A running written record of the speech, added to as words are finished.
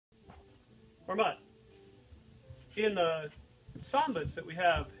or mud. In the sambats that we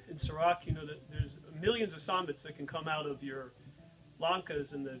have in Serak, you know that there's millions of sambats that can come out of your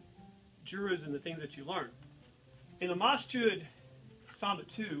lankas and the jurus and the things that you learn. In a Djud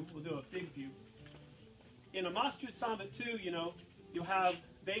Sambat 2, we'll do a big view. In a Djud Sambat 2, you know, you'll have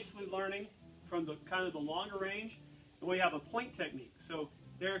basically learning from the kind of the longer range, and we have a point technique. So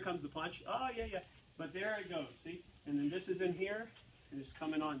there comes the punch. Oh, yeah, yeah. But there it goes, see? And then this is in here, and it's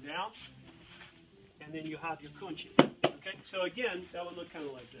coming on down. And then you have your kunchi. Okay? So again, that would look kind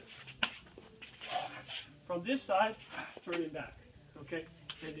of like this. From this side, turning back. Okay?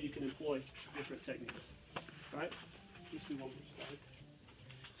 And then you can employ different techniques. All right? Let's do one more side.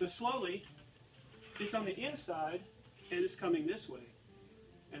 So slowly, it's on the inside, and it's coming this way.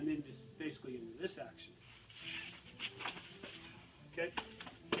 And then it's basically into this action. Okay?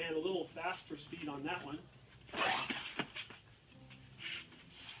 And a little faster speed on that one.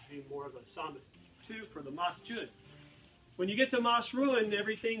 And more of a Sambat 2 for the Djud. When you get to Ruin,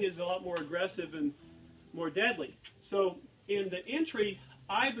 everything is a lot more aggressive and more deadly. So in the entry,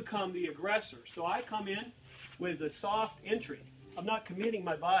 I become the aggressor. So I come in with a soft entry. I'm not committing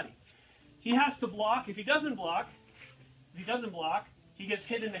my body. He has to block. If he doesn't block, he gets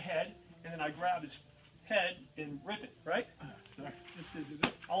hit in the head, and then I grab his head and rip it, right? So this is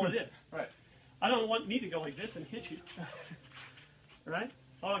all it is. Right. I don't want me to go like this and hit you. Right?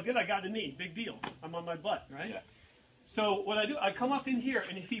 Oh, good, I got a knee. Big deal. I'm on my butt, right? Yeah. So what I do, I come up in here,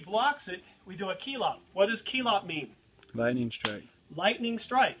 and if he blocks it, we do a kilop. What does kilop mean? Lightning strike. Lightning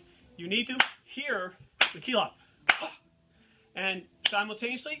strike. You need to hear the kilop. And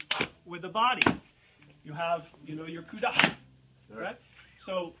simultaneously, with the body, you have, you know, your kuda. Right?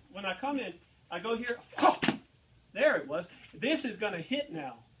 So when I come in, I go here. There it was. This is going to hit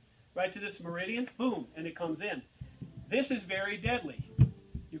now, right to this meridian. Boom, and it comes in. This is very deadly.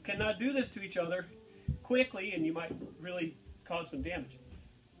 You cannot do this to each other quickly, and you might really cause some damage.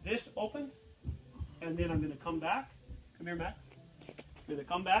 This open, and then I'm going to come back. Come here, Max. I'm going to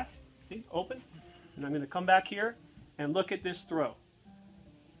come back. See, open. And I'm going to come back here and look at this throw.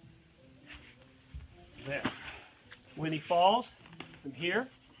 There. When he falls, from here,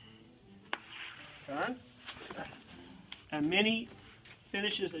 turn, and many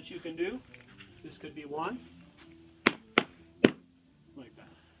finishes that you can do. This could be one, like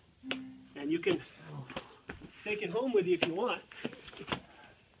that. And you can take it home with you if you want.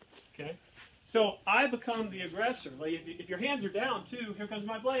 Okay? So I become the aggressor. Like if your hands are down too, here comes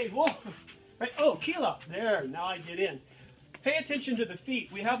my blade. Whoa! Right? Oh, kila. There, now I get in. Pay attention to the feet.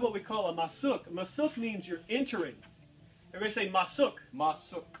 We have what we call a masuk. Masuk means you're entering. Everybody say masuk.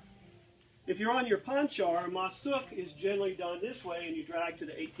 Masuk. If you're on your panchar, masuk is generally done this way, and you drag to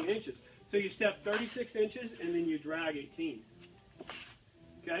the 18 inches. So you step 36 inches, and then you drag 18.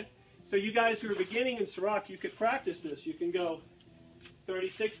 Okay? So you guys who are beginning in Serak, you could practice this. You can go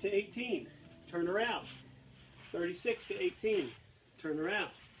 36 to 18, turn around. 36 to 18, turn around.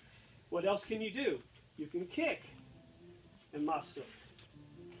 What else can you do? You can kick and masuk.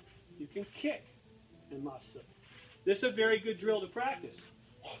 You can kick and masuk. This is a very good drill to practice.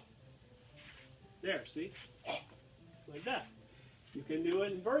 There, see? Like that. You can do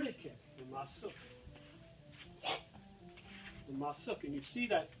an inverted kick and masuk. And masuk. And you see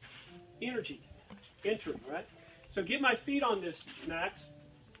that energy entering, right? So get my feet on this, Max.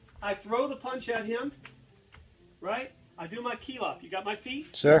 I throw the punch at him, right? I do my kilop. You got my feet?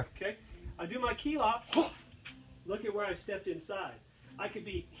 Sir. Okay. I do my kilop. Look at where I stepped inside. I could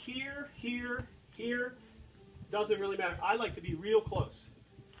be here, here, here. Doesn't really matter. I like to be real close.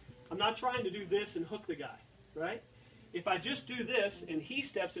 I'm not trying to do this and hook the guy, right? If I just do this and he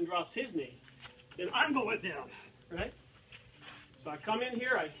steps and drops his knee, then I'm going down, right? So I come in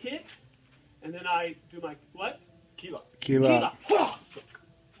here, I hit, and then I do my what? Kila. Kila. Masuk.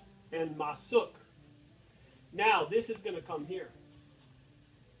 And masuk. Now this is going to come here.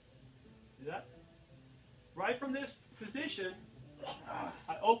 See that? Right from this position,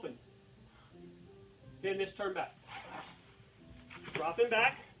 I open. Then this turn back. Drop him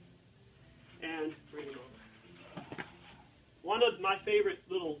back and bring him over. One of my favorite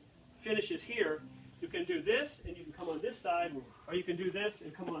little finishes here, you can do this and you can come on this side, or you can do this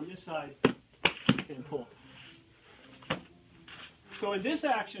and come on this side and pull. So in this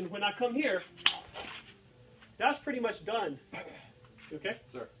action, when I come here, that's pretty much done. Okay?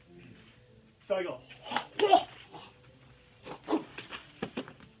 Sir. So I go.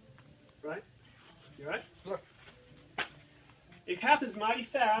 Right? You right? Sir. It happens mighty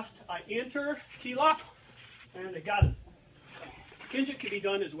fast. I enter, kilop, and I got it. Kinjit can be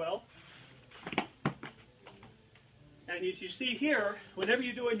done as well. And as you see here, whenever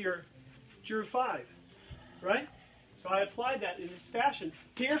you're doing your Jur 5, right? So I applied that in this fashion.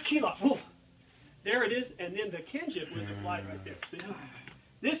 Here, Kila, oh, there it is, and then the kinjip was applied right there. See?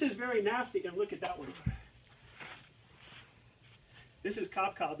 This is very nasty, and look at that one. This is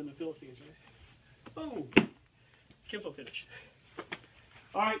Cob in the Philippines, right? Boom. Kimpo finish.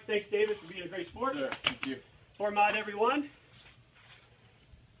 All right, thanks, David, for being a great sport. Sir, thank you. Hormat, everyone.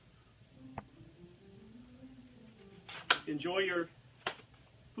 Enjoy your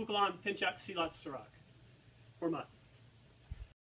Pukalan Pencak Silat Serak. Hormat.